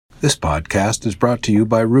This podcast is brought to you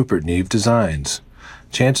by Rupert Neve Designs.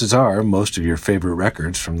 Chances are most of your favorite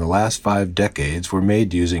records from the last 5 decades were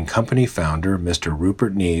made using company founder Mr.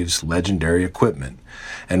 Rupert Neve's legendary equipment,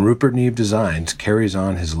 and Rupert Neve Designs carries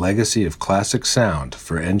on his legacy of classic sound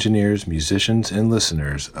for engineers, musicians, and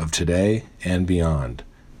listeners of today and beyond.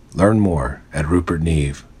 Learn more at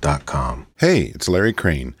rupertneve.com. Hey, it's Larry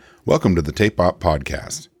Crane. Welcome to the Tape Op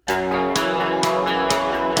Podcast.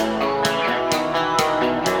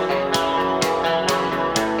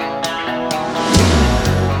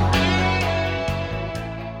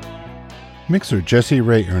 Mixer Jesse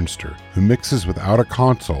Ray Ernster, who mixes without a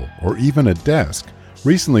console or even a desk,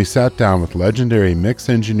 recently sat down with legendary mix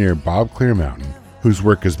engineer Bob Clearmountain, whose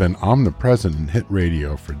work has been omnipresent in hit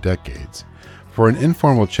radio for decades, for an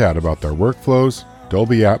informal chat about their workflows,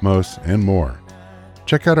 Dolby Atmos, and more.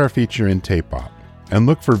 Check out our feature in Tape Op, and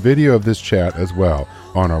look for video of this chat as well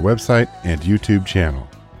on our website and YouTube channel.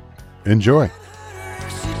 Enjoy!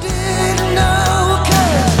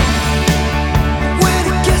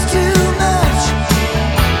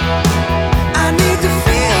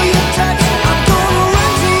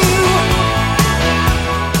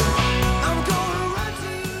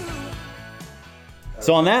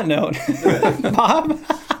 So on that note, Bob.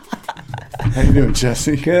 How you doing,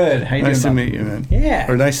 Jesse? Good. How you nice doing, to meet you, man.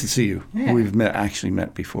 Yeah. Or nice to see you. Yeah. We've actually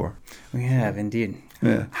met before. We have indeed.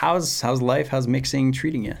 Yeah. How's life? How's mixing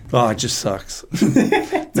treating you? Oh, it just sucks. It's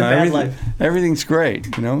a bad life. Everything's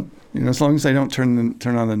great, you know. As long as I don't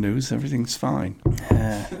turn on the news, everything's fine.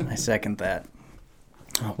 I second that.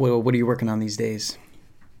 Well, what are you working on these days?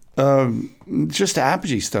 Just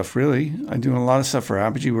Apogee stuff, really. I'm doing a lot of stuff for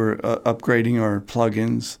Apogee. We're upgrading our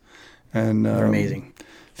plugins, and They're amazing.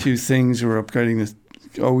 A few things. We're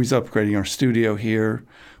always upgrading our studio here.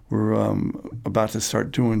 We're about to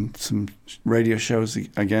start doing some radio shows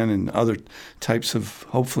again, and other types of,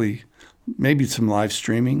 hopefully, maybe some live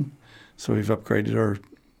streaming. So we've upgraded our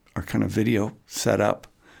kind of video setup,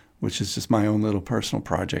 which is just my own little personal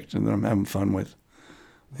project, and that I'm having fun with.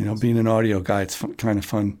 Being an audio guy, it's kind of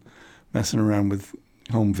fun messing around with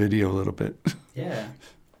home video a little bit. Yeah.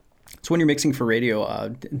 So when you're mixing for radio,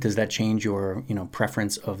 does that change your,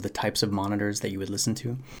 preference of the types of monitors that you would listen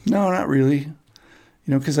to? No, not really.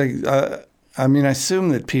 Because I assume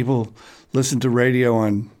that people listen to radio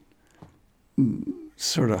on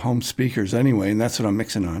sort of home speakers anyway, and that's what I'm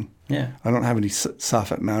mixing on. Yeah. I don't have any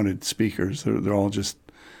soffit-mounted speakers. They're all just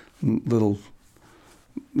the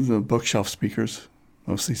bookshelf speakers.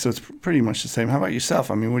 Mostly, so it's pretty much the same. How about yourself?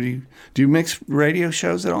 Do you mix radio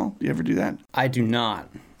shows at all? Do you ever do that? I do not.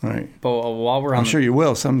 Right. But while we're on, I'm sure you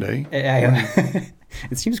will someday.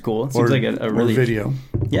 It seems cool. It seems like a really video.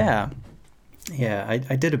 Yeah.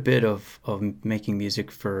 I did a bit of making music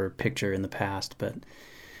for picture in the past, but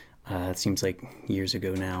it seems like years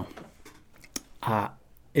ago now.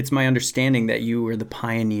 It's my understanding that you were the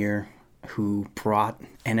pioneer who brought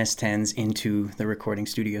NS10s into the recording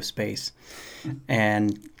studio space.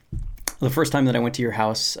 And the first time that I went to your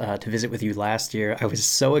house to visit with you last year, I was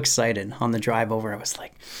so excited. On the drive over, I was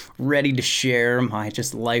like ready to share my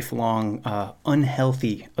just lifelong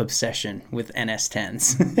unhealthy obsession with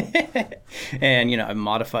NS10s. And, I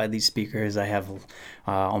modified these speakers. I have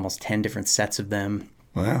almost 10 different sets of them.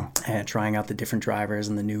 Wow. And trying out the different drivers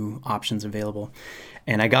and the new options available.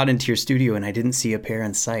 And I got into your studio and I didn't see a pair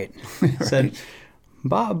in sight. Right. I said,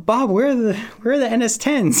 Bob, where are the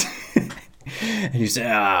NS10s? And you said,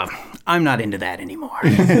 I'm not into that anymore.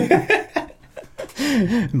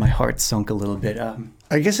 My heart sunk a little bit.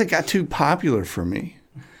 I guess it got too popular for me.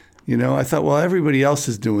 I thought, well, everybody else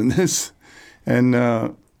is doing this. And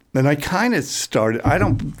then I kind of started. I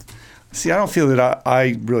don't feel that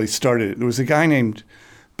I really started it. There was a guy named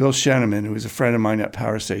Bill Sheneman, who was a friend of mine at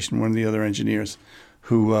Power Station, one of the other engineers,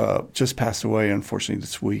 who just passed away, unfortunately,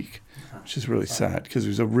 this week, which is really sad because he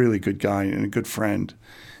was a really good guy and a good friend,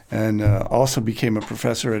 and also became a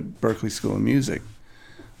professor at Berklee School of Music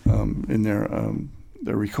in their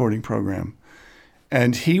recording program.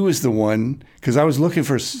 And he was the one, because I was looking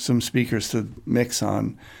for some speakers to mix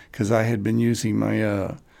on, because I had been using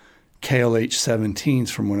my KLH 17s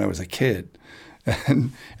from when I was a kid.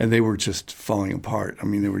 And they were just falling apart.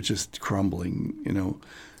 They were just crumbling,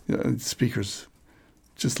 speakers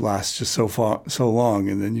just last just so long,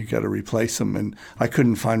 and then you got to replace them. And I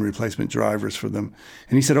couldn't find replacement drivers for them.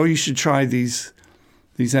 And he said, "Oh, you should try these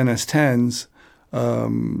NS10s."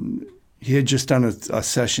 He had just done a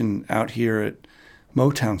session out here at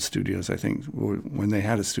Motown Studios, I think, when they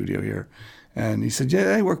had a studio here. And he said, yeah,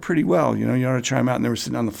 they work pretty well. You ought to try them out. And they were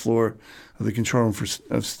sitting on the floor of the control room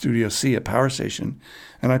of Studio C at Power Station.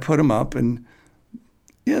 And I put them up, and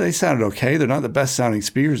Yeah, they sounded okay. They're not the best sounding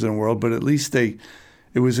speakers in the world, but at least it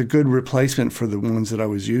was a good replacement for the ones that I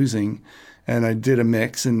was using. And I did a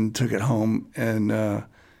mix and took it home, and it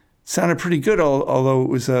sounded pretty good, although it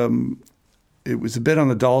was a bit on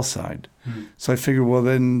the dull side. Mm-hmm. So I figured, well,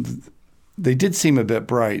 then they did seem a bit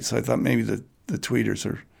bright. So I thought maybe the tweeters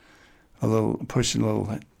are pushing a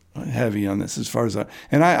little heavy on this as far as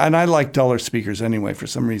I like duller speakers anyway. For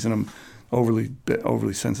some reason, I'm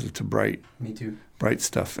overly sensitive to bright. Me too. Bright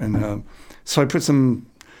stuff, and so I put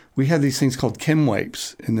we had these things called Kim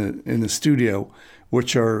wipes in the studio,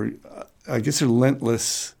 which are I guess they're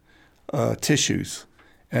lintless tissues,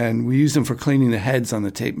 and we use them for cleaning the heads on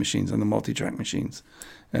the tape machines, on the multi-track machines.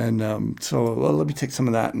 And let me take some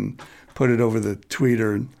of that and put it over the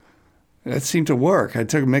tweeter, and that seemed to work. I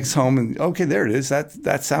took a mix home, and okay, there it is.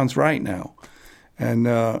 That sounds right now. And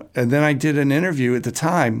then I did an interview at the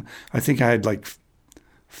time. I think I had like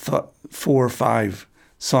 4 or 5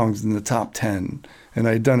 songs in the top 10, and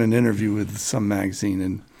I had done an interview with some magazine,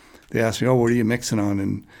 and they asked me, "Oh, what are you mixing on?"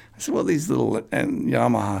 And I said, "Well, these little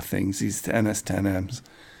Yamaha things, these NS10Ms."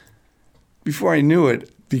 Before I knew it,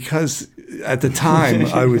 because at the time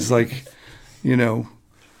I was like, the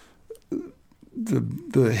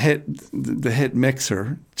hit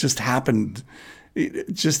mixer just happened.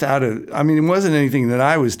 Just out of, it wasn't anything that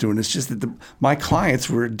I was doing. It's just that my clients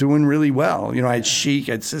were doing really well. I had Chic,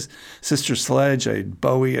 I had Sister Sledge, I had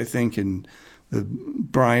Bowie, I think, and the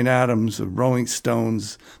Bryan Adams, the Rolling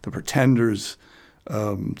Stones, the Pretenders,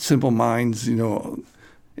 Simple Minds, In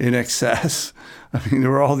Excess. There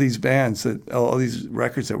were all these bands, all these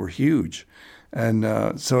records that were huge.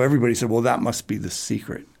 And so everybody said, well, that must be the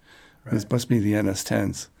secret. Right. This must be the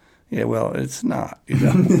NS10s. Yeah, well, it's not,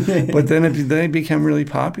 But then they became really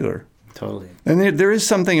popular. Totally. And there is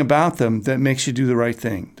something about them that makes you do the right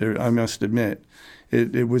thing. I must admit.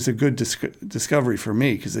 It was a good discovery for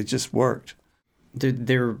me because it just worked.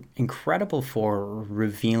 They're incredible for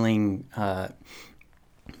revealing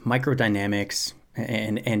microdynamics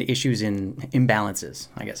and issues in imbalances,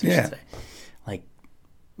 I guess I should say. Like,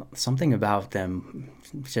 something about them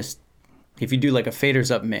just... If you do like a faders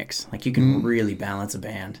up mix, like you can really balance a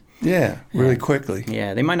band. Yeah, really quickly.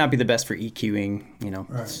 Yeah, they might not be the best for EQing,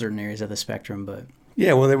 certain areas of the spectrum, but...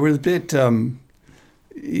 Yeah, well, they were a bit,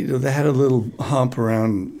 they had a little hump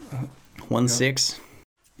around... 1.6?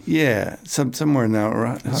 Yeah, somewhere now,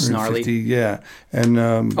 around 150. Snarly. Yeah. And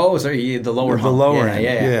the lower hump. The lower end,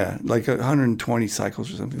 yeah. Like 120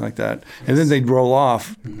 cycles or something like that. And then they'd roll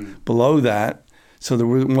off below that. So there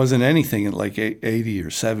wasn't anything at like 80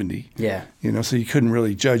 or 70. Yeah. So you couldn't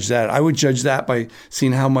really judge that. I would judge that by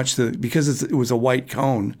seeing how much because it was a white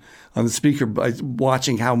cone on the speaker, by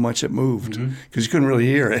watching how much it moved, because you couldn't really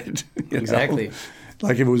hear it. Exactly.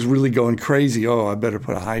 Like if it was really going crazy, I better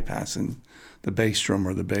put a high pass in the bass drum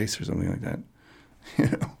or the bass or something like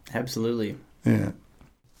that. Absolutely. Yeah.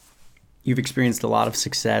 You've experienced a lot of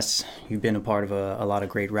success. You've been a part of a lot of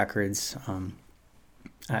great records.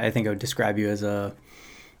 I think I would describe you as a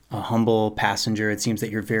humble passenger. It seems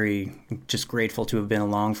that you're very just grateful to have been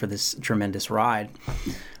along for this tremendous ride.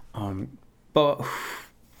 But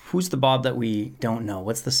who's the Bob that we don't know?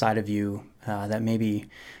 What's the side of you that maybe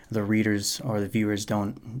the readers or the viewers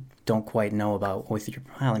don't quite know about? Let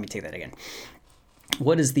me take that again.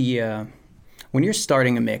 What is when you're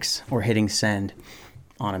starting a mix or hitting send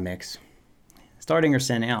on a mix? Starting or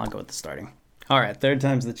sending? I'll go with the starting. All right, third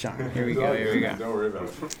time's the charm. Here we go. Don't worry about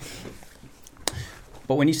it.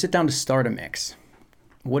 But when you sit down to start a mix,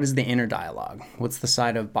 what is the inner dialogue? What's the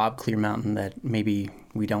side of Bob Clearmountain that maybe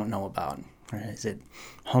we don't know about? Right? Is it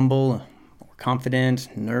humble, or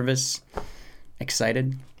confident, nervous,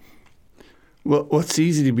 excited? Well, it's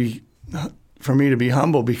easy for me to be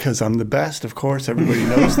humble because I'm the best. Of course, everybody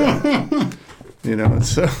knows that.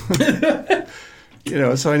 So...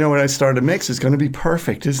 so I know when I start a mix, it's going to be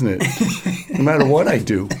perfect, isn't it? No matter what I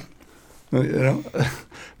do.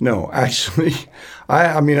 No, actually,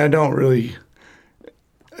 I don't really.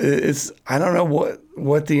 I don't know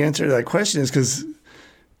what the answer to that question is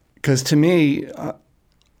because to me,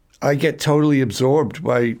 I get totally absorbed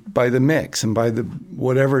by the mix and by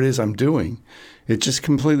whatever it is I'm doing. It just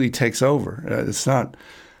completely takes over. It's not.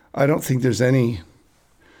 I don't think there's any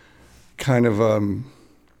kind of.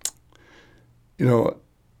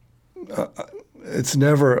 It's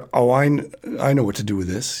never, I know what to do with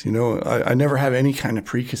this. I never have any kind of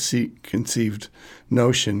preconceived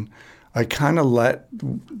notion. I kind of let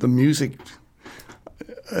the music,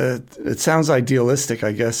 it sounds idealistic,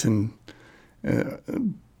 I guess,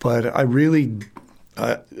 but I really,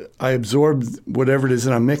 I absorb whatever it is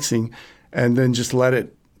that I'm mixing and then just let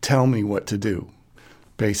it tell me what to do.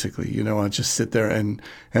 basically. You know, I'll just sit there and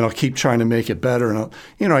I'll keep trying to make it better. And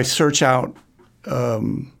I search out,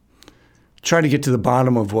 try to get to the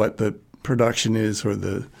bottom of what the production is or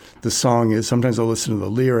the song is. Sometimes I'll listen to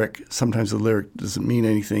the lyric. Sometimes the lyric doesn't mean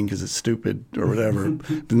anything because it's stupid or whatever.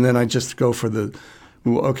 And then I just go for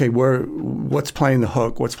what's playing the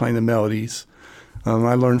hook, what's playing the melodies.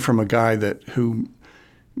 I learned from a guy who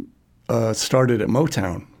started at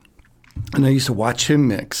Motown. And I used to watch him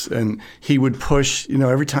mix, and he would push,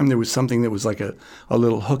 every time there was something that was like a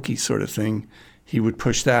little hooky sort of thing, he would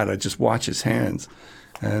push that. I'd just watch his hands.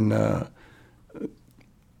 And,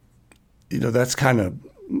 that's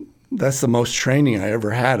the most training I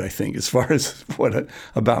ever had, I think, as far as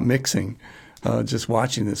about mixing. Just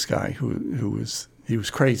watching this guy who was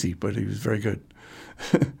crazy, but he was very good.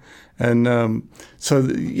 And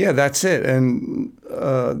that's it. And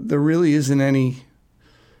there really isn't any...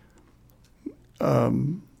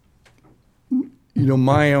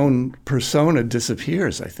 my own persona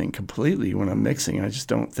disappears, I think, completely when I'm mixing. I just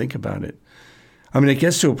don't think about it. I mean, it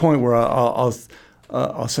gets to a point where I'll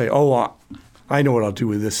say, I know what I'll do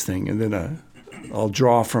with this thing, and then I'll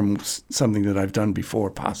draw from something that I've done before,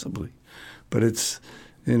 possibly. But it's,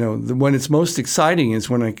 when it's most exciting is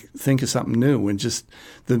when I think of something new, and just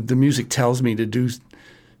the music tells me to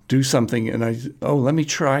do something, and let me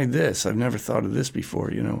try this. I've never thought of this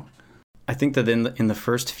before, I think that in the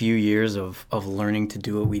first few years of learning to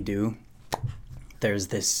do what we do, there's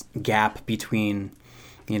this gap between,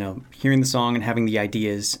 hearing the song and having the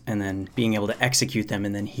ideas and then being able to execute them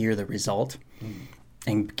and then hear the result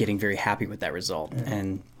and getting very happy with that result. Yeah.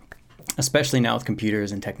 And especially now with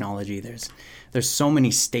computers and technology, there's so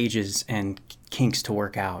many stages and kinks to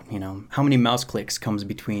work out. How many mouse clicks comes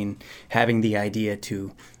between having the idea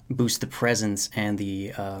to boost the presence and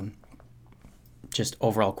the just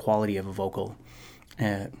overall quality of a vocal.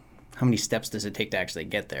 How many steps does it take to actually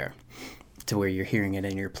get there to where you're hearing it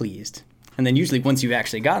and you're pleased? And then usually once you've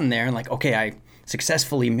actually gotten there and okay, I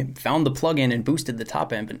successfully found the plugin and boosted the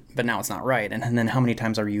top end, but now it's not right. And then how many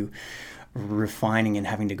times are you refining and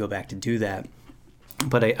having to go back to do that?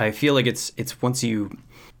 But I feel like it's once you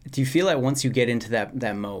feel that once you get into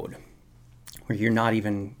that mode where you're not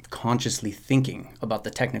even consciously thinking about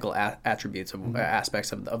the technical attributes of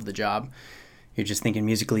aspects of the job, you're just thinking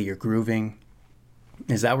musically, you're grooving.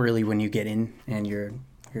 Is that really when you get in and you're...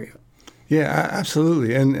 Yeah,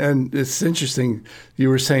 absolutely. And it's interesting. You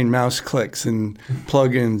were saying mouse clicks and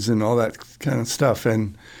plugins and all that kind of stuff,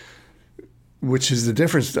 and which is the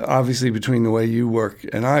difference, obviously, between the way you work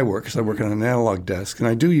and I work, because I work on an analog desk. And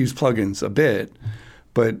I do use plugins a bit,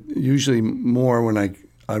 but usually more when I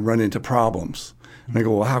run into problems. And I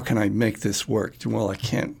go, well, how can I make this work? Well, I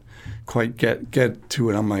can't quite get to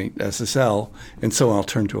it on my SSL, and so I'll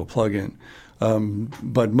turn to a plugin.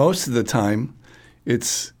 But most of the time,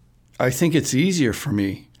 I think it's easier for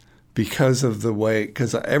me because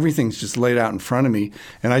everything's just laid out in front of me,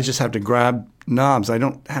 and I just have to grab knobs. I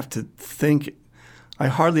don't have to think. I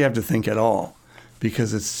hardly have to think at all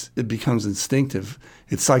because it becomes instinctive.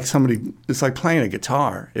 It's like playing a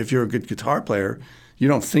guitar. If you're a good guitar player, you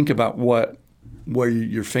don't think about where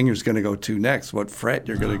your finger's going to go to next, what fret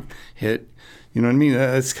you're going to hit. You know what I mean?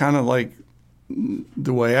 It's kind of like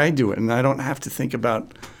the way I do it, and I don't have to think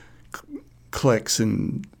about clicks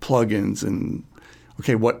and plugins and,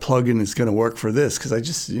 okay, what plugin is going to work for this? Because I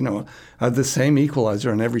just, I have the same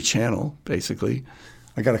equalizer on every channel, basically.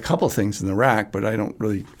 I got a couple things in the rack, but I don't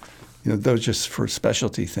really, those just for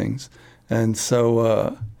specialty things. And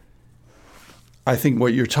so I think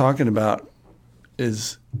what you're talking about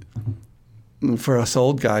is, for us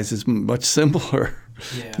old guys, is much simpler,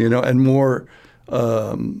 and more,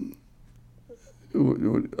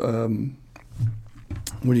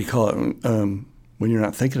 what do you call it? When you're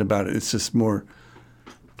not thinking about it, it's just more...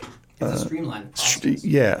 It's a streamlined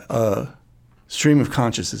process. Stream of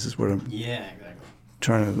consciousness is what I'm... Yeah,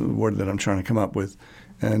 exactly. The word that I'm trying to come up with.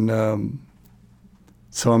 And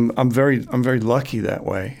so I'm very lucky that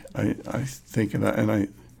way, I think.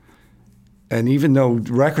 And even though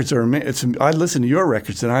records are... I listen to your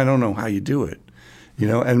records, and I don't know how you do it.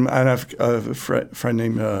 And I have a friend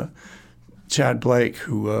named Chad Blake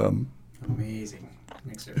who... Amazing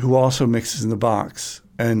mixer. Who also mixes in the box.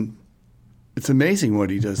 And it's amazing what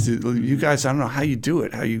he does. You guys, I don't know how you do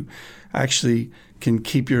it, how you actually can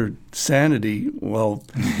keep your sanity while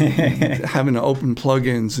having to open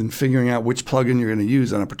plugins and figuring out which plugin you're going to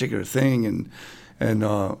use on a particular thing. And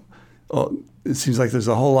it seems like there's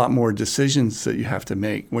a whole lot more decisions that you have to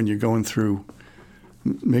make when you're going through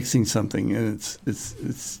mixing something, and it's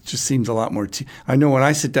just seems a lot more. I know when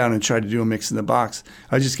I sit down and try to do a mix in the box,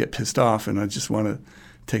 I just get pissed off, and I just want to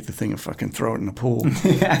take the thing and fucking throw it in the pool.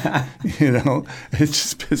 You know, it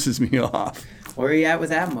just pisses me off. Where are you at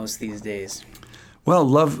with Atmos these days? Well,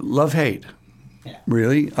 love, hate. Yeah.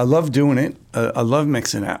 Really, I love doing it. I love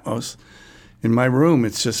mixing Atmos. In my room,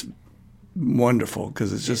 it's just wonderful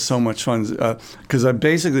because it's just so much fun. Because I'm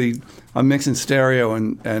mixing stereo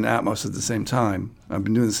and Atmos at the same time. I've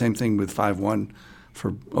been doing the same thing with 5.1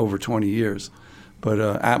 for over 20 years. But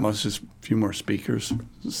Atmos, just a few more speakers,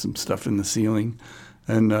 some stuff in the ceiling.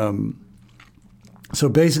 And so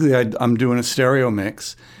basically I'm doing a stereo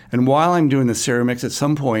mix. And while I'm doing the stereo mix, at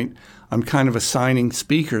some point, I'm kind of assigning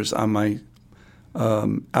speakers on my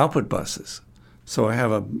output buses. So I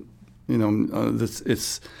have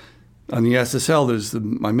it's on the SSL, there's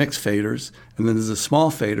my mix faders, and then there's a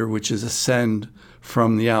small fader, which is a send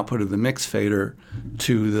from the output of the mix fader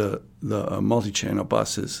to the multi-channel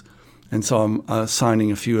buses. And so I'm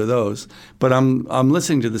assigning a few of those. But I'm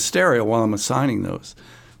listening to the stereo while I'm assigning those,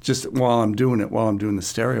 just while I'm doing the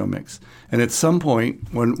stereo mix. And at some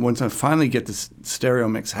point, once I finally get the stereo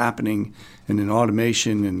mix happening and in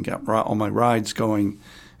automation and got all my rides going,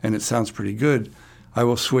 and it sounds pretty good, I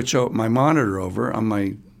will switch out my monitor over on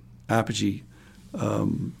my Apogee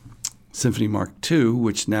Symphony Mark II,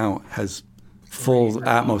 which now has full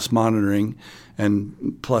Atmos monitoring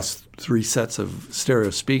and plus 3 sets of stereo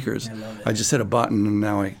speakers. I just hit a button and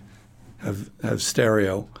now I have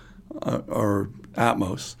stereo or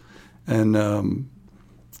Atmos, and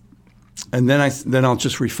then I'll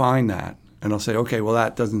just refine that and I'll say, okay, well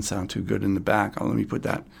that doesn't sound too good in the back. Let me put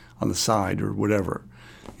that on the side or whatever,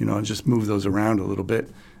 and just move those around a little bit,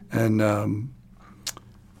 and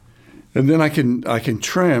then I can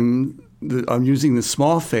trim. I'm using the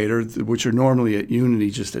small fader, which are normally at unity,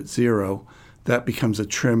 just at 0. That becomes a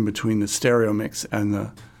trim between the stereo mix and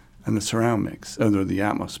the surround mix, or the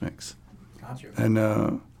Atmos mix.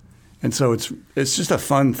 Gotcha. And so it's just a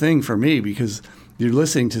fun thing for me because you're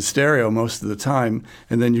listening to stereo most of the time,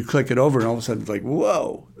 and then you click it over, and all of a sudden it's like,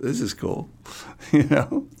 whoa, this is cool,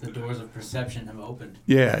 The doors of perception have opened.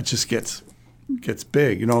 Yeah, it just gets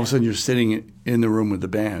big, and all of a sudden you're sitting in the room with the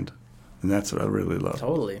band, and that's what I really love.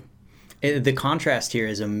 Totally. The contrast here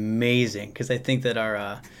is amazing because I think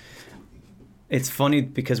that it's funny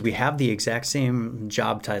because we have the exact same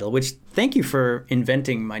job title, which thank you for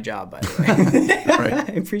inventing my job, by the way. Right.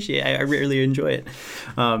 I appreciate it. I really enjoy it.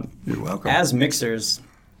 You're welcome. As mixers,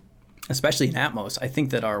 especially in Atmos, I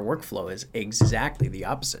think that our workflow is exactly the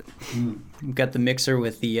opposite. We've got the mixer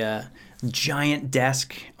with the giant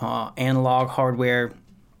desk, analog hardware,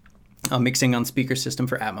 mixing on speaker system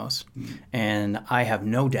for Atmos. And I have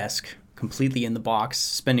no desk, completely in the box,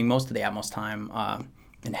 spending most of the Atmos time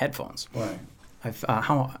in headphones. Right.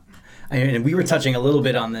 And we were touching a little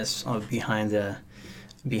bit on this behind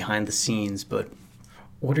the scenes, but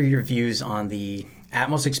what are your views on the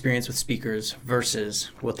Atmos experience with speakers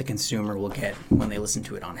versus what the consumer will get when they listen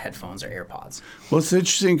to it on headphones or AirPods? Well, it's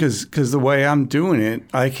interesting because the way I'm doing it,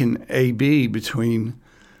 I can A/B between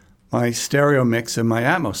my stereo mix and my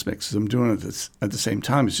Atmos mix. I'm doing it at the same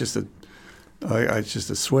time. It's just a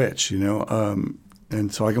switch,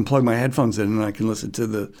 and so I can plug my headphones in and I can listen to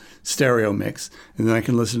the stereo mix, and then I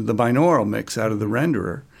can listen to the binaural mix out of the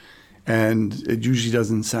renderer, and it usually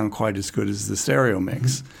doesn't sound quite as good as the stereo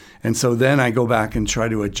mix. And so then I go back and try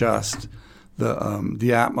to adjust the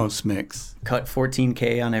Atmos mix. Cut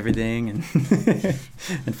 14K on everything and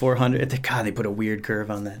and 400. God, they put a weird curve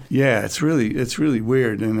on that. Yeah, it's really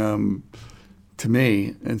weird, and to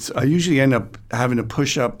me, and so I usually end up having to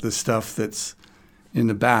push up the stuff that's in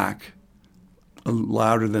the back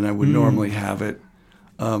louder than I would normally have it.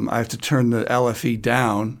 I have to turn the LFE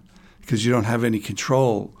down because you don't have any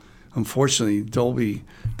control. Unfortunately, Dolby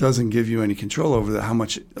doesn't give you any control over how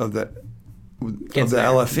much of the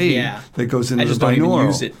LFE that goes into the binaural. I just don't even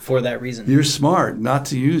use it for that reason. You're smart not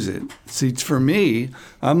to use it. See, for me,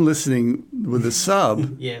 I'm listening with a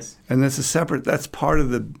sub. Yes. And that's part of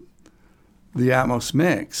the Atmos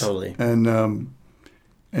mix. Totally.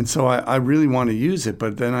 And so I really want to use it,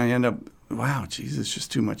 but then I end up, wow, geez, it's just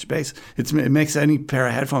too much bass. It makes any pair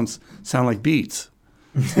of headphones sound like Beats.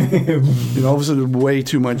 All of a sudden, way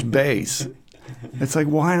too much bass. It's like,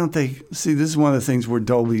 why don't they see? This is one of the things where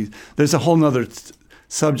Dolby. There's a whole nother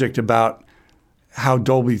subject about how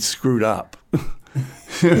Dolby screwed up,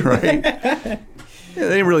 right? Yeah, they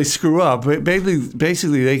didn't really screw up. But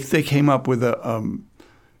basically, they came up with an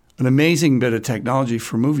amazing bit of technology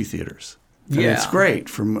for movie theaters. And it's great.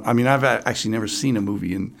 I've actually never seen a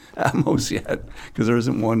movie in Atmos yet because there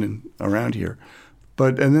isn't one around here.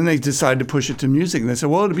 And then they decided to push it to music, and they said,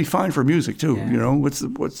 "Well, it'd be fine for music too. Yeah.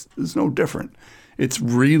 It's no different. It's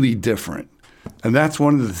really different And that's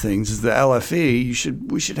one of the things is the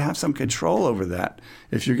LFE. We should have some control over that.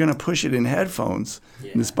 If you're going to push it in headphones,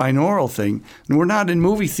 this binaural thing, and we're not in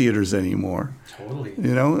movie theaters anymore. Totally.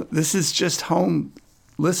 You know, this is just home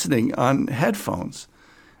listening on headphones.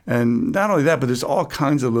 And not only that, but there's all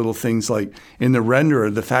kinds of little things like in the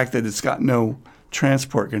renderer, the fact that it's got no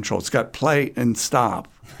transport control. It's got play and stop.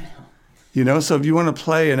 You know, so if you want to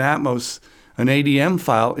play an Atmos, an ADM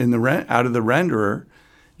file out of the renderer,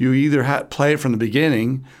 you either play it from the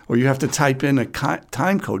beginning or you have to type in a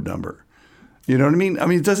time code number. You know what I mean? I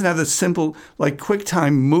mean, it doesn't have the simple, like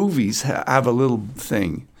QuickTime movies have a little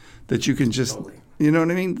thing that you can just, you know what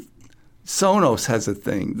I mean? Sonos has a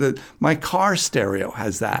thing. My car stereo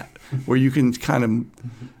has that, where you can kind of,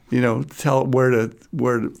 you know, tell where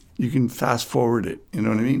you can fast forward it. You know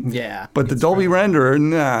what I mean? Yeah. But the Dolby renderer,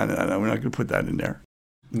 no, we're not going to put that in there.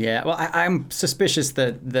 Yeah. Well, I'm suspicious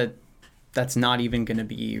that's not even going to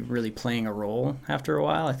be really playing a role after a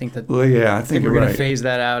while. I think that. Well, yeah, I think we're you're going right. to phase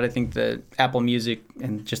that out. I think that Apple Music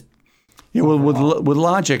and just. Yeah, well, with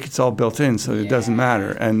Logic, it's all built in, so it doesn't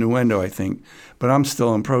matter. And Nuendo, I think. But I'm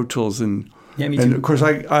still in Pro Tools. Me too. And, of course,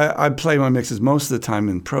 I play my mixes most of the time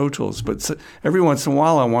in Pro Tools. But every once in a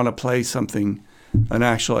while, I want to play an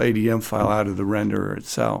actual ADM file out of the renderer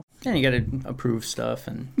itself. And you got to approve stuff.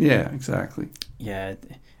 Yeah, exactly. Yeah,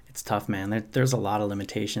 it's tough, man. There's a lot of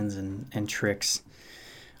limitations and tricks.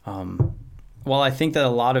 Well, I think that a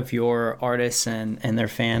lot of your artists and their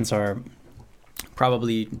fans are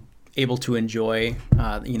probably able to enjoy,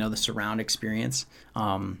 the surround experience.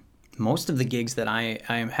 Most of the gigs that I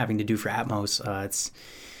am having to do for Atmos,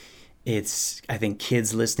 it's I think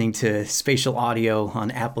kids listening to spatial audio on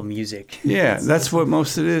Apple Music. Yeah, that's what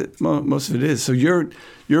most of it is. So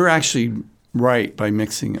you're actually right by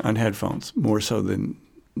mixing on headphones more so than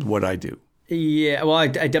what I do. Yeah, well, I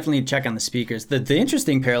definitely check on the speakers. The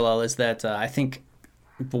interesting parallel is that I think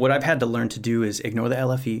what I've had to learn to do is ignore the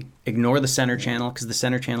LFE, ignore the center channel, because the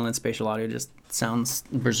center channel in spatial audio just sounds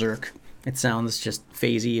berserk. It sounds just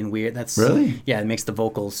phasey and weird. That's really? Yeah, it makes the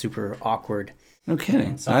vocals super awkward. No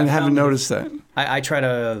kidding. So I haven't noticed that. I try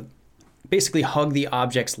to basically hug the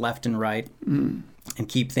objects left and right and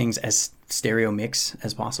keep things as stereo mix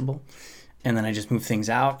as possible. And then I just move things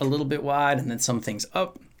out a little bit wide and then some things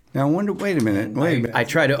up. Now, I wonder, wait a minute. I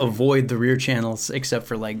try to avoid the rear channels except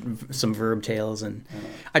for like some verb tails. And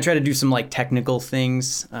I try to do some like technical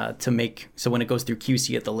things to make, so when it goes through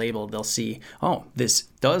QC at the label, they'll see, oh, this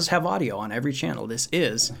does have audio on every channel. This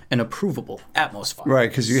is an approvable Atmos file. Right,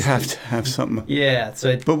 because you have to have something. Yeah.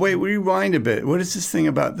 But wait, rewind a bit. What is this thing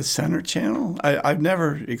about the center channel? I've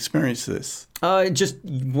never experienced this. Just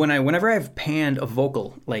whenever I've panned a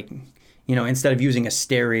vocal, like, instead of using a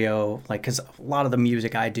stereo, like, because a lot of the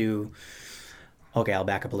music I do, okay, I'll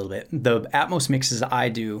back up a little bit. The Atmos mixes I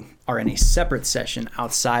do are in a separate session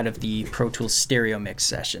outside of the Pro Tools stereo mix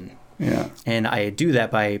session. Yeah. And I do that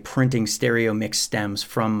by printing stereo mix stems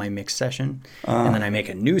from my mix session. And then I make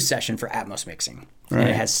a new session for Atmos mixing. Right. And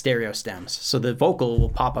it has stereo stems. So the vocal will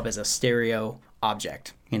pop up as a stereo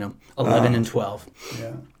object, 11 and 12,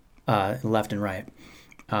 left and right.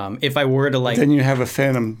 If I were to like... Then you have a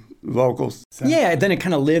phantom vocals. Yeah, then it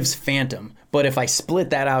kind of lives phantom. But if I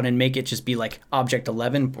split that out and make it just be like object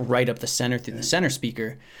 11 right up the center through the center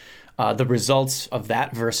speaker, the results of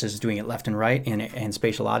that versus doing it left and right in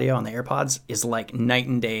spatial audio on the AirPods is like night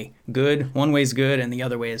and day. Good. One way is good and the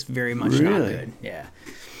other way is very much not good. Yeah.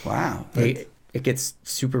 Wow. It gets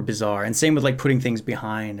super bizarre. And same with like putting things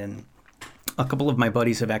behind. And a couple of my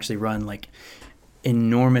buddies have actually run like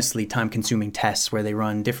enormously time-consuming tests where they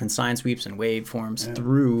run different sine sweeps and waveforms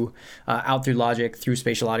through Logic, through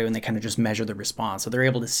spatial audio, and they kind of just measure the response. So they're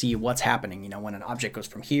able to see what's happening, when an object goes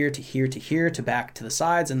from here to here to here to back to the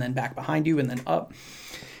sides and then back behind you and then up.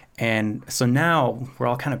 And so now we're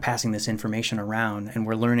all kind of passing this information around and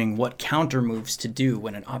we're learning what counter moves to do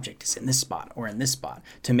when an object is in this spot or in this spot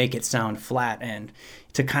to make it sound flat and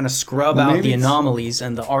to kind of scrub out the anomalies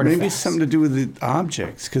and the artifacts. Maybe it's something to do with the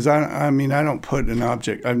objects, because I don't put an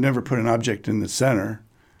object. I've never put an object in the center.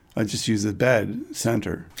 I just use the bed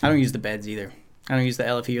center. I don't use the beds either. I don't use the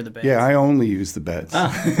LFE or the beds. Yeah, I only use the beds. I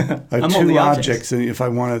have two objects if I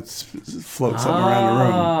want to float something around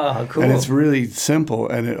the room. Cool. And it's really simple,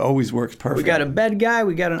 and it always works perfect. We got a bed guy,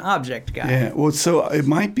 we got an object guy. Yeah, well, so it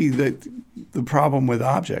might be that the problem with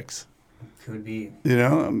objects. Could be.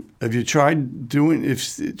 Have you tried doing?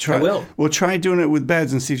 I will. Well, try doing it with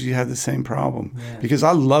beds and see if you have the same problem. Yeah. Because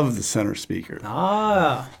I love the center speaker.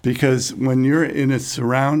 Because when you're in a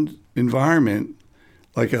surround environment,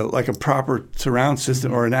 like a proper surround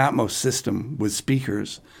system or an Atmos system with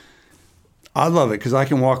speakers, I love it because I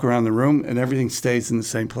can walk around the room and everything stays in the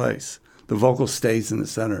same place. the vocal stays in the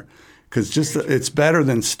center. Because it's better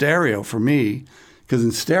than stereo for me. Because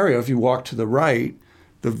in stereo, if you walk to the right,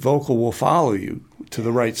 the vocal will follow you to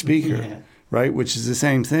the right speaker, right? Which is the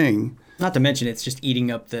same thing. Not to mention, it's just eating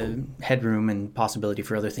up the headroom and possibility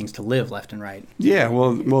for other things to live left and right. Yeah,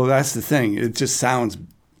 well, that's the thing. It just sounds,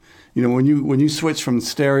 when you switch from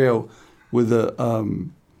stereo with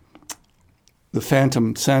the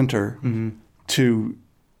Phantom Center to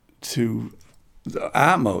the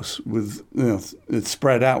Atmos with it's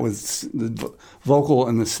spread out with the vocal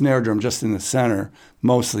and the snare drum just in the center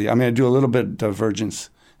mostly. I mean, I do a little bit of divergence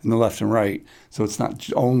in the left and right, so it's not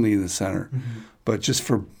only in the center. But just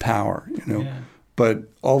for power, Yeah. But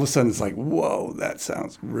all of a sudden it's like, whoa, that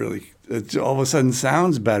sounds really, it all of a sudden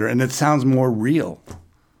sounds better and it sounds more real.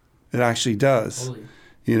 It actually does,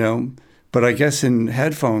 totally. But I guess in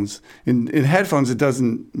headphones, in headphones it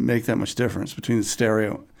doesn't make that much difference between the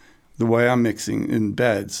stereo, the way I'm mixing in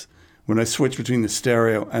beds. When I switch between the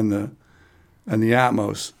stereo and the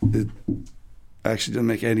Atmos, it actually doesn't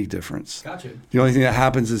make any difference. Gotcha. The only thing that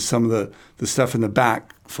happens is some of the stuff in the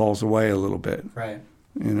back falls away a little bit. Right.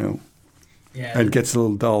 Yeah. And gets a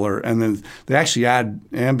little duller, and then they actually add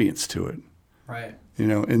ambience to it. Right. In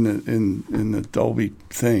the Dolby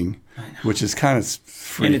thing, which is kind of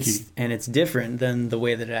freaky. And it's different than the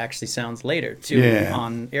way that it actually sounds later too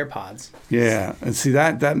on AirPods. Yeah, and see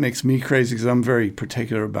that makes me crazy because I'm very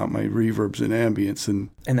particular about my reverbs and ambience, and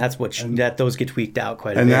that's that those get tweaked out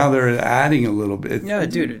quite a bit. And now they're adding a little bit. Yeah,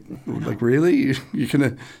 dude. Like really,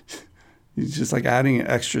 you're just like adding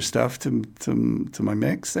extra stuff to my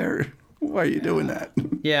mix there. Why are you doing that?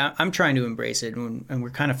 Yeah, I'm trying to embrace it, and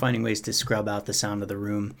we're kind of finding ways to scrub out the sound of the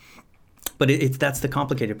room. But that's the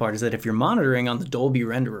complicated part, is that if you're monitoring on the Dolby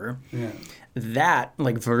renderer, that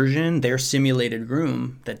version, their simulated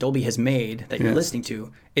room that Dolby has made that you're listening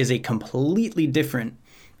to is a completely different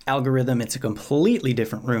algorithm. It's a completely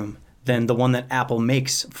different room than the one that Apple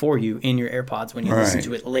makes for you in your AirPods when you listen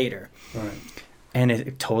to it later. Right.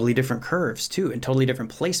 And totally different curves, too, and totally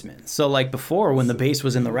different placement. So, like before, when the bass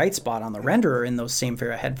was in the right spot on the renderer in those same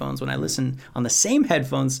pair of headphones, when I listen on the same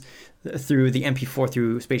headphones through the MP4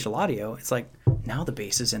 through spatial audio, it's like, now the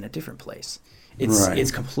bass is in a different place.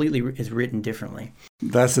 It's completely written differently.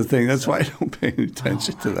 That's the thing. That's why I don't pay any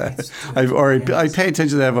attention to that. I pay attention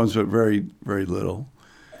to the headphones, but very, very little.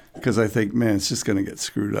 Because I think, man, it's just going to get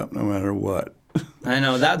screwed up no matter what. I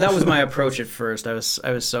know that was my approach at first. I was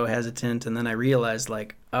so hesitant, and then I realized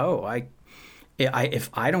if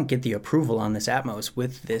I don't get the approval on this Atmos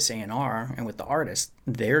with this A&R and with the artist,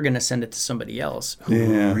 they're gonna send it to somebody else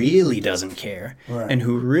who really doesn't care and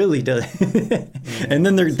who really does. And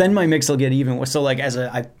then my mix will get even worse. So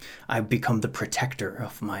I become the protector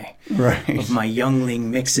of my youngling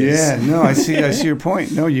mixes. Yeah, no, I see your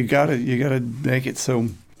point. No, you gotta make it so.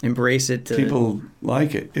 Embrace it. People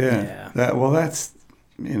like it, yeah. That's,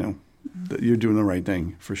 you're doing the right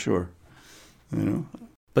thing for sure,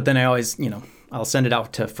 But then I always, I'll send it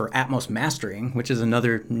out for Atmos mastering, which is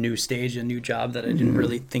another new stage, a new job that I didn't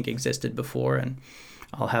really think existed before. And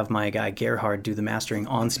I'll have my guy Gerhard do the mastering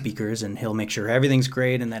on speakers, and he'll make sure everything's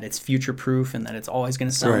great and that it's future-proof and that it's always going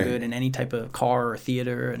to sound good in any type of car or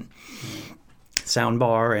theater and sound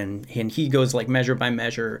bar. And he goes measure by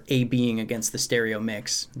measure, A-Bing against the stereo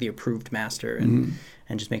mix, the approved master, and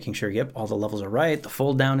just making sure, all the levels are right, the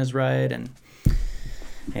fold down is right. And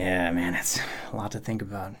yeah, man, it's a lot to think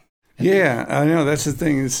about. Yeah, I know. That's the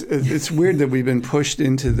thing. It's weird that we've been pushed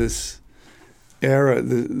into this era,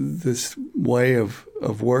 this way of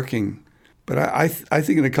working. But I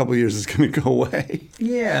think in a couple of years it's going to go away.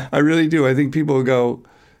 Yeah. I really do. I think people will go,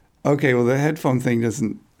 okay, well, the headphone thing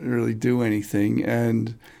doesn't really do anything,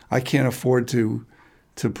 and I can't afford to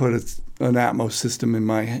put an Atmos system in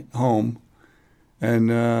my home.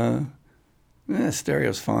 And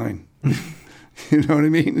stereo's fine. You know what I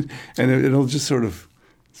mean? And it'll just sort of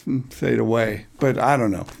fade away. But I don't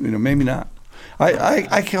know. Maybe not.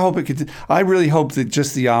 I hope it could. I really hope that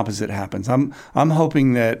just the opposite happens. I'm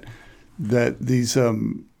hoping that these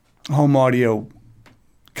home audio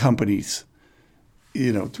companies,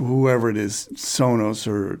 whoever it is, Sonos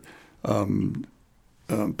or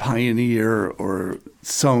Pioneer or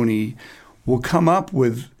Sony, will come up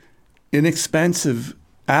with inexpensive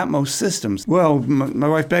Atmos systems. Well, my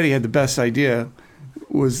wife Betty had the best idea.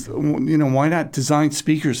 Was why not design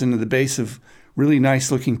speakers into the base of really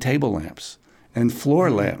nice looking table lamps and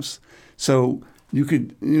floor lamps? So you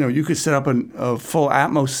could set up a full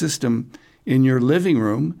Atmos system in your living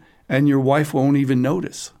room, and your wife won't even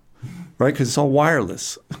notice, right? Because it's all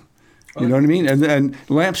wireless. You know what I mean? And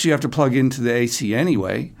lamps you have to plug into the AC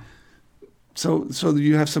anyway. So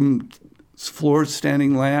you have some floor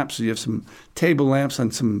standing lamps. You have some table lamps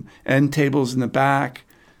on some end tables in the back.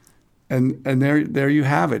 And there you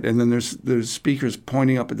have it. And then there's speakers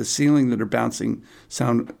pointing up at the ceiling that are bouncing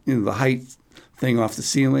sound, the height thing off the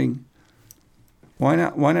ceiling. Why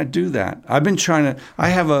not do that? I've been trying to. I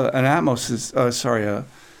have a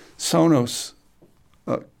Sonos,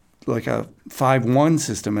 like a 5.1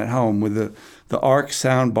 system at home with the ARC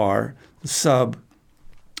sound bar, the sub,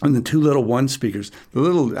 and the 2 little 1 speakers. The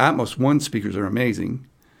little Atmos 1 speakers are amazing.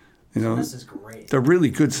 This is great. They're really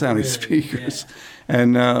good sounding speakers,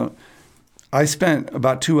 and I spent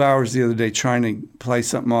about 2 hours the other day trying to play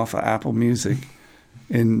something off of Apple Music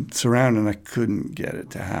in surround, and I couldn't get it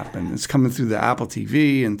to happen. It's coming through the Apple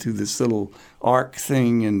TV and through this little ARC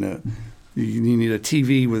thing, and you need a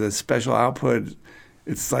TV with a special output.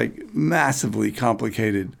 It's like massively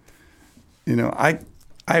complicated. I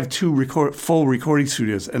have 2 full recording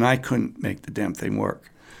studios, and I couldn't make the damn thing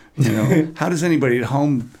work. How does anybody at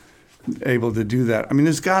home able to do that? I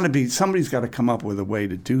mean, somebody's got to come up with a way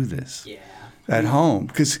to do this at home,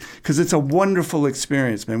 because it's a wonderful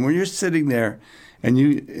experience, man. When you're sitting there, and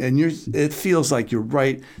it feels like you're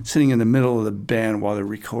right sitting in the middle of the band while they're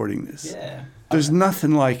recording this. Yeah. There's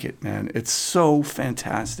nothing like it, man. It's so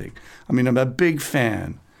fantastic. I mean, I'm a big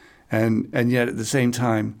fan, and yet at the same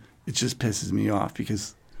time, it just pisses me off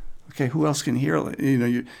because, okay, who else can hear it?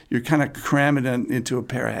 You're kind of cramming it into a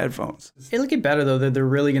pair of headphones. It'll get better though. They're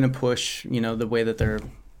really going to push, the way that they're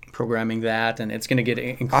programming that, and it's going to get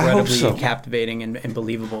incredibly captivating and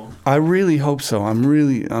believable. I really hope so. I'm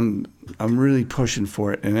really pushing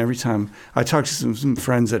for it. And every time I talk to some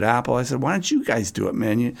friends at Apple, I said, why don't you guys do it,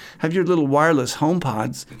 man? You have your little wireless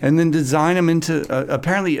HomePods and then design them into,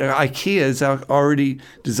 apparently IKEA is already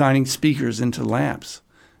designing speakers into lamps.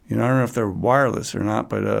 I don't know if they're wireless or not,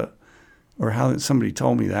 but, or how somebody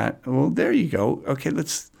told me that. Well, there you go. Okay,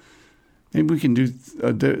 maybe we can do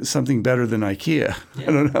something better than IKEA. Yeah.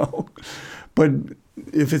 I don't know. But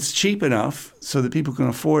if it's cheap enough so that people can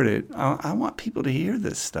afford it, I want people to hear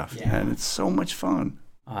this stuff, man. It's so much fun.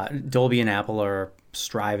 Dolby and Apple are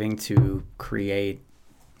striving to create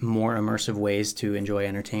more immersive ways to enjoy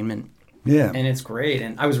entertainment. Yeah. And it's great.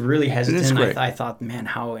 And I was really hesitant. I thought, man,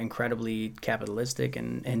 how incredibly capitalistic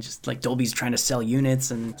and just like Dolby's trying to sell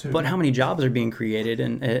units. But how many jobs are being created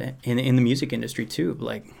in the music industry too?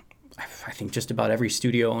 Like, I think just about every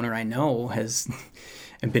studio owner I know has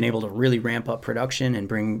been able to really ramp up production and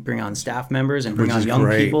bring on staff members and bring on young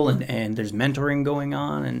people, and there's mentoring going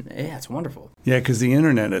on, and it's wonderful. Yeah, because the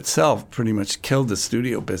internet itself pretty much killed the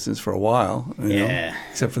studio business for a while,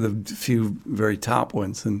 except for the few very top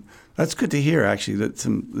ones, and that's good to hear actually that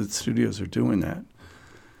the studios are doing that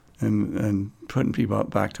and putting people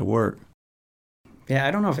back to work. Yeah,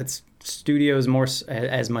 I don't know if it's studios more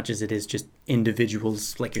as much as it is just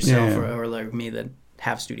individuals like yourself or like me that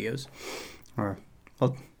have studios, or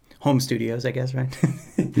home studios, I guess, right?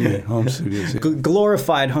 Yeah, home studios. Yeah.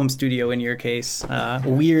 Glorified home studio in your case,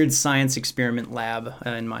 weird science experiment lab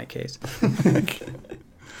in my case.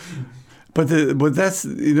 But that's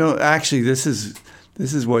actually this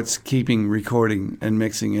is what's keeping recording and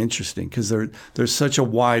mixing interesting, because there's such a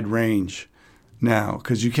wide range now,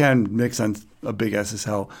 because you can mix on a big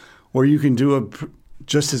SSL, or you can do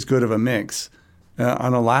just as good of a mix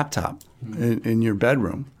on a laptop in your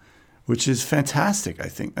bedroom, which is fantastic. I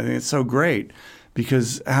think it's so great,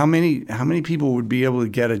 because how many people would be able to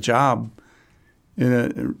get a job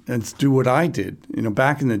and do what I did?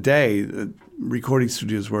 Back in the day, recording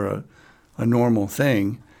studios were a normal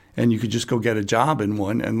thing, and you could just go get a job in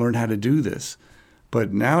one and learn how to do this.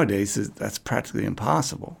 But nowadays, that's practically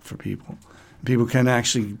impossible for people. People can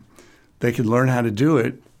they can learn how to do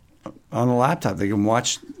it on a laptop. They can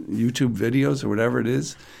watch YouTube videos or whatever it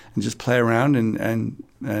is and just play around and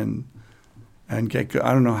get good.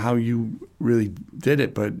 I don't know how you really did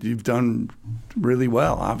it, but you've done really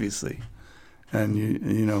well, obviously. And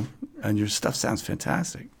and your stuff sounds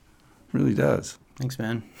fantastic. It really does. Thanks,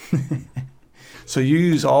 man. So you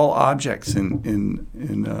use all objects in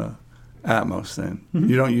Atmos then? Mm-hmm.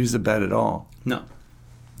 You don't use the bed at all? No.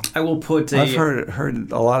 I will put I've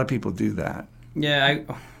heard a lot of people do that. Yeah,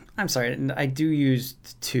 I'm sorry. I do use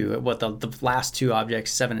 2. What, the last 2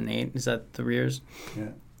 objects, 7 and 8? Is that the rears? Yeah.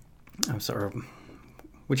 I'm sorry.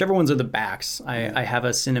 Whichever ones are the backs. I have a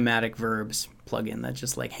Cinematic Verbs plugin that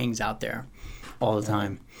just like hangs out there all the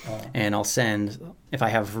time. And I'll send, if I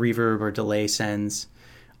have reverb or delay sends,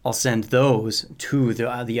 I'll send those to the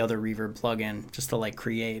other reverb plugin just to like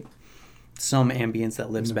create some ambience that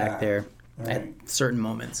lives back there. At certain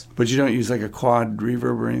moments. But you don't use like a quad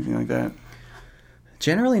reverb or anything like that?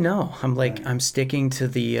 Generally, no. I'm sticking to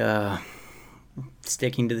the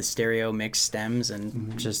sticking to the stereo mix stems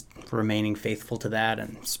and just remaining faithful to that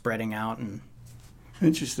and spreading out. And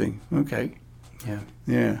Interesting. Okay. yeah.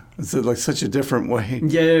 Yeah. It's like such a different way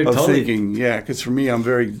Yeah, of totally. thinking. Yeah, because for me, I'm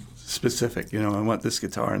very specific. You know, I want this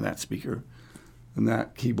guitar and that speaker and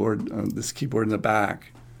that keyboard, this keyboard in the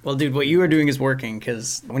back. Well, dude, what you were doing is working,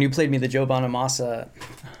 because when you played me the Joe Bonamassa,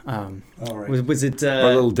 right. was it...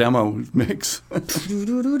 Our little demo mix. you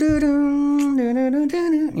know,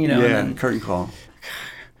 Yeah, and then curtain call.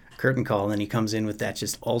 curtain call, and then he comes in with that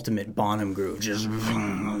just ultimate Bonham groove, just...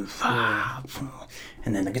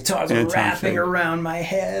 And then the guitars are And Tom wrapping Fager. around my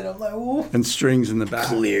head. I'm like, oh, And strings in the back.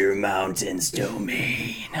 Clear Mountains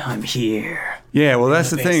domain, I'm here. Yeah, well, that's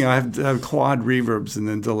the bass. thing. I have quad reverbs and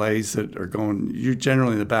then delays that are going. You're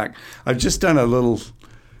generally in the back. I've just done a little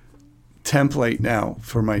template now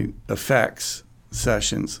for my effects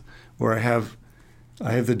sessions where I have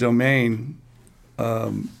the domain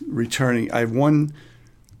returning. I have one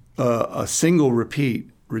a single repeat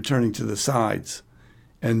returning to the sides,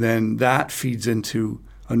 and then that feeds into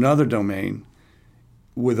another domain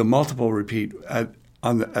with a multiple repeat at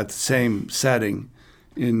the same setting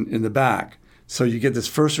in the back. So you get this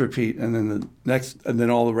first repeat, and then the next, and then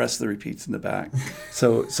all the rest of the repeats in the back.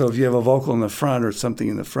 So if you have a vocal in the front or something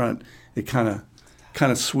in the front, it kind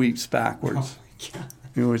of sweeps backwards,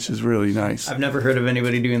 which is really nice. I've never heard of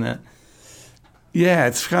anybody doing that. Yeah,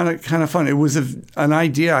 it's kind of fun. It was an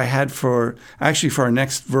idea I had for our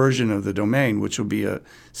next version of the domain, which will be a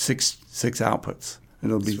six outputs.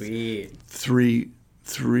 It'll be Sweet. three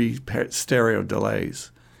stereo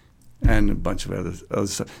delays and a bunch of other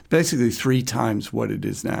stuff. Basically 3 times what it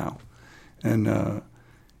is now, and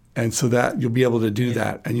so that you'll be able to do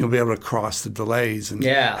that, and you'll be able to cross the delays and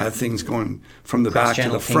have things going from the back to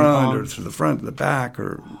Cross-channel the front, ping-pong. or from the front to the back,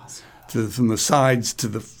 or from the sides to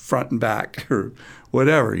the front and back, or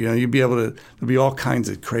whatever. You know, you'll be able to. There'll be all kinds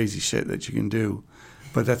of crazy shit that you can do,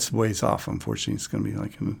 but that's ways off. Unfortunately, it's going to be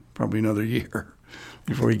like probably another year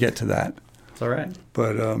before we get to that. It's all right.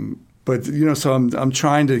 But you know, so I'm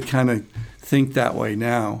trying to kind of think that way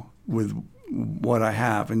now with what I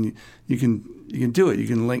have, and you can do it. You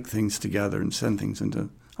can link things together and send things into,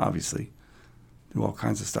 obviously, do all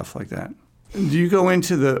kinds of stuff like that. Do you go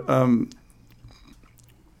into the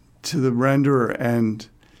renderer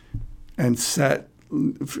and set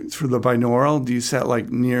for the binaural? Do you set like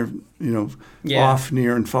near, off,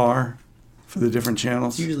 near, and far for the different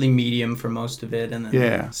channels? It's usually medium for most of it, and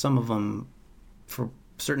then some of them for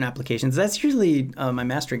certain applications. That's usually my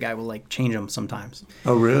mastering guy will like change them sometimes.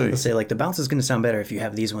 Oh, really? He'll say like the bounce is going to sound better if you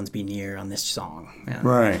have these ones be near on this song. Yeah.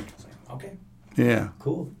 Right. Okay. Yeah.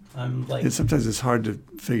 Cool. I'm like. Sometimes it's hard to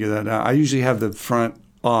figure that out. I usually have the front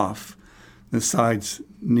off, the sides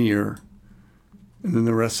near, and then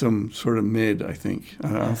the rest of them sort of mid, I think. I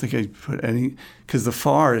don't think I put any, because the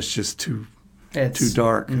far is just too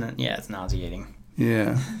dark. Yeah, it's nauseating.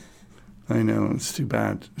 Yeah. I know. It's too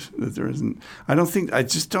bad that there isn't. I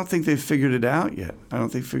just don't think they've figured it out yet. I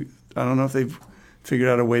don't know if they've figured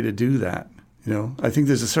out a way to do that. You know, I think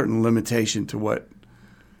there's a certain limitation to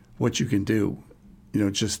what you can do,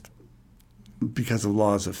 just because of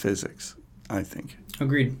laws of physics, I think.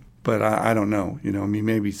 Agreed. But I don't know.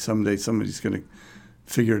 Maybe someday somebody's going to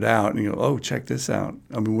figure it out and oh, check this out.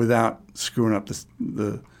 Without screwing up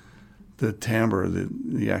the timbre,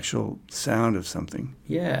 the actual sound of something.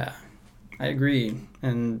 Yeah, I agree.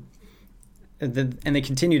 And they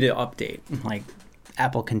continue to update. Like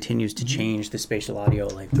Apple continues to change the spatial audio.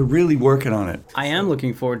 Like they're really working on it. I am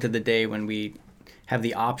looking forward to the day when we have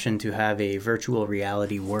the option to have a virtual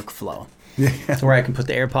reality workflow. Yeah. So where I can put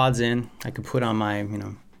the AirPods in, I can put on my,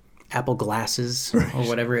 Apple glasses or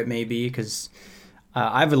whatever it may be, because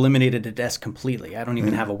I've eliminated the desk completely. I don't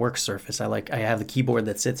even have a work surface. I have the keyboard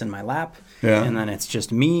that sits in my lap, and then it's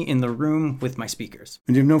just me in the room with my speakers.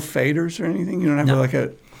 And you have no faders or anything? You don't have like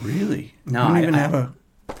a really? No, you don't even have a.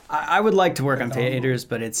 I would like to work on faders,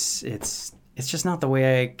 but it's just not the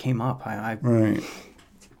way I came up. Right.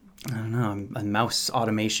 I don't know. A mouse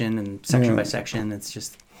automation and section by section. It's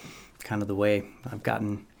just kind of the way I've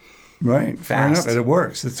gotten. Right. Fast. Fair enough. And it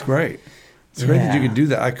works. It's great. It's great that you could do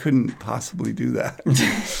that. I couldn't possibly do that.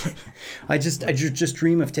 I just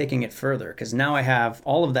dream of taking it further, because now I have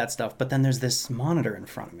all of that stuff, but then there's this monitor in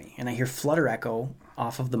front of me, and I hear flutter echo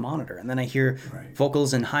off of the monitor, and then I hear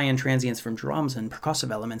vocals and high-end transients from drums and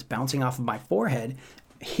percussive elements bouncing off of my forehead,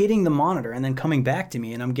 hitting the monitor, and then coming back to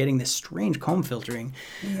me, and I'm getting this strange comb filtering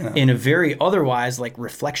in a very otherwise like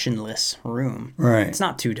reflectionless room. Right. It's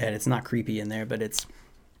not too dead. It's not creepy in there, but it's.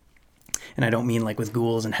 And I don't mean like with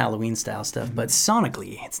ghouls and Halloween style stuff, but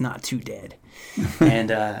sonically, it's not too dead. And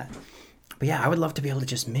but But yeah, I would love to be able to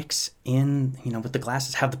just mix in, with the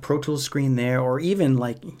glasses, have the Pro Tools screen there, or even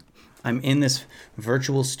like I'm in this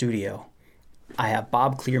virtual studio. I have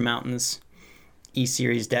Bob Clear Mountain's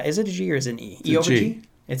E-Series. Is it a G or is it an E? E over G?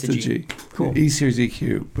 It's a G. Cool. E-Series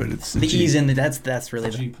EQ, but it's the G. E's in that's really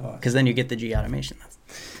G+. Because then you get the G automation.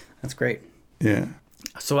 That's great. Yeah.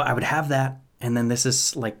 So I would have that, and then this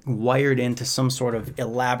is like wired into some sort of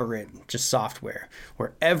elaborate just software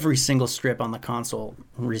where every single strip on the console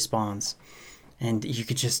responds, and you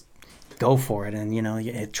could just go for it, and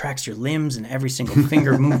it tracks your limbs and every single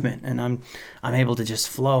finger movement, and I'm able to just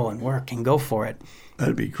flow and work and go for it.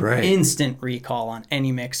 That'd be great. Instant recall on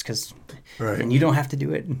any mix, because and you don't have to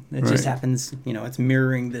do it. It just happens. It's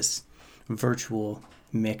mirroring this virtual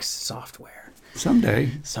mix software. Someday.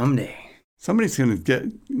 Somebody's going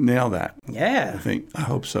to nail that. Yeah. I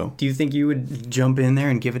hope so. Do you think you would jump in there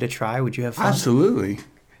and give it a try? Would you have fun? Absolutely.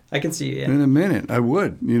 I can see it. In a minute, I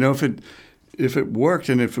would. If it worked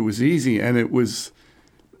and if it was easy and it was,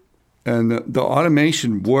 and the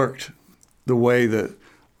automation worked the way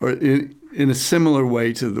or in a similar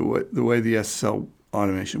way to the way the SSL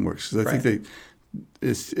automation works. Because I think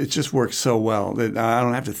it just works so well that I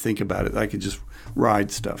don't have to think about it. I could just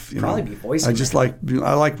ride stuff. Probably be voicing.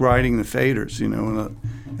 I like riding the faders,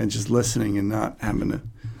 and just listening and not having to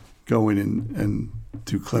go in and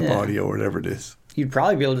do clip audio or whatever it is. You'd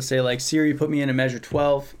probably be able to say like, Siri, put me in a measure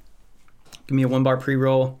 12. Give me a 1 bar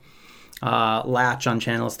pre-roll, latch on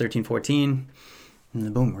channels 13, 14, and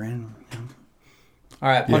then boom, we're in. All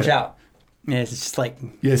right, punch out. Yeah, it's just like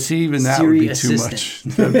see, even that Siri would be assistant.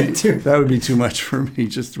 too much. That would be too much for me.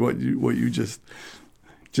 Just what you just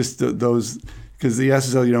those, because the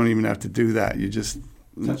SSL you don't even have to do that. You just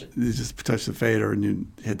touch the fader and you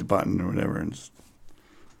hit the button or whatever, and it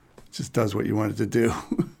just does what you want it to do.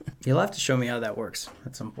 You'll have to show me how that works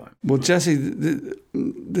at some point. Well, Jesse,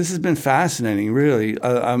 this has been fascinating. Really,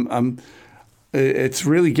 it's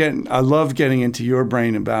really I love getting into your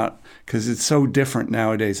brain because it's so different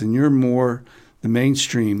nowadays, and you're more the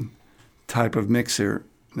mainstream type of mixer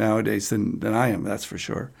nowadays than I am. That's for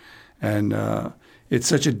sure. And it's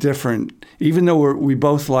such a different. Even though we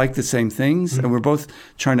both like the same things, and we're both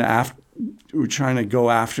trying to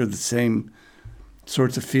go after the same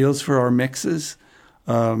sorts of feels for our mixes.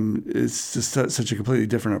 It's just such a completely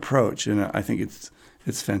different approach, and I think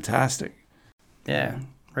it's fantastic. Yeah,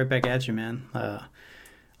 right back at you, man. A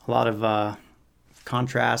lot of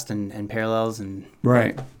contrast and parallels, and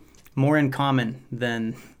more in common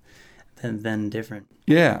than different.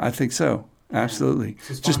 Yeah, I think so. Absolutely,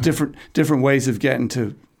 just different ways of getting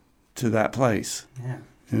to that place.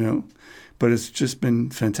 Yeah, but it's just been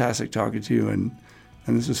fantastic talking to you, and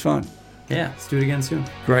this was fun. Yeah, let's do it again soon.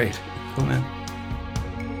 Great, cool, man.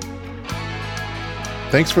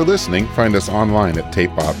 Thanks for listening. Find us online at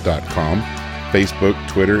tapepop.com, Facebook,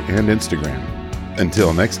 Twitter, and Instagram.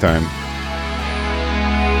 Until next time.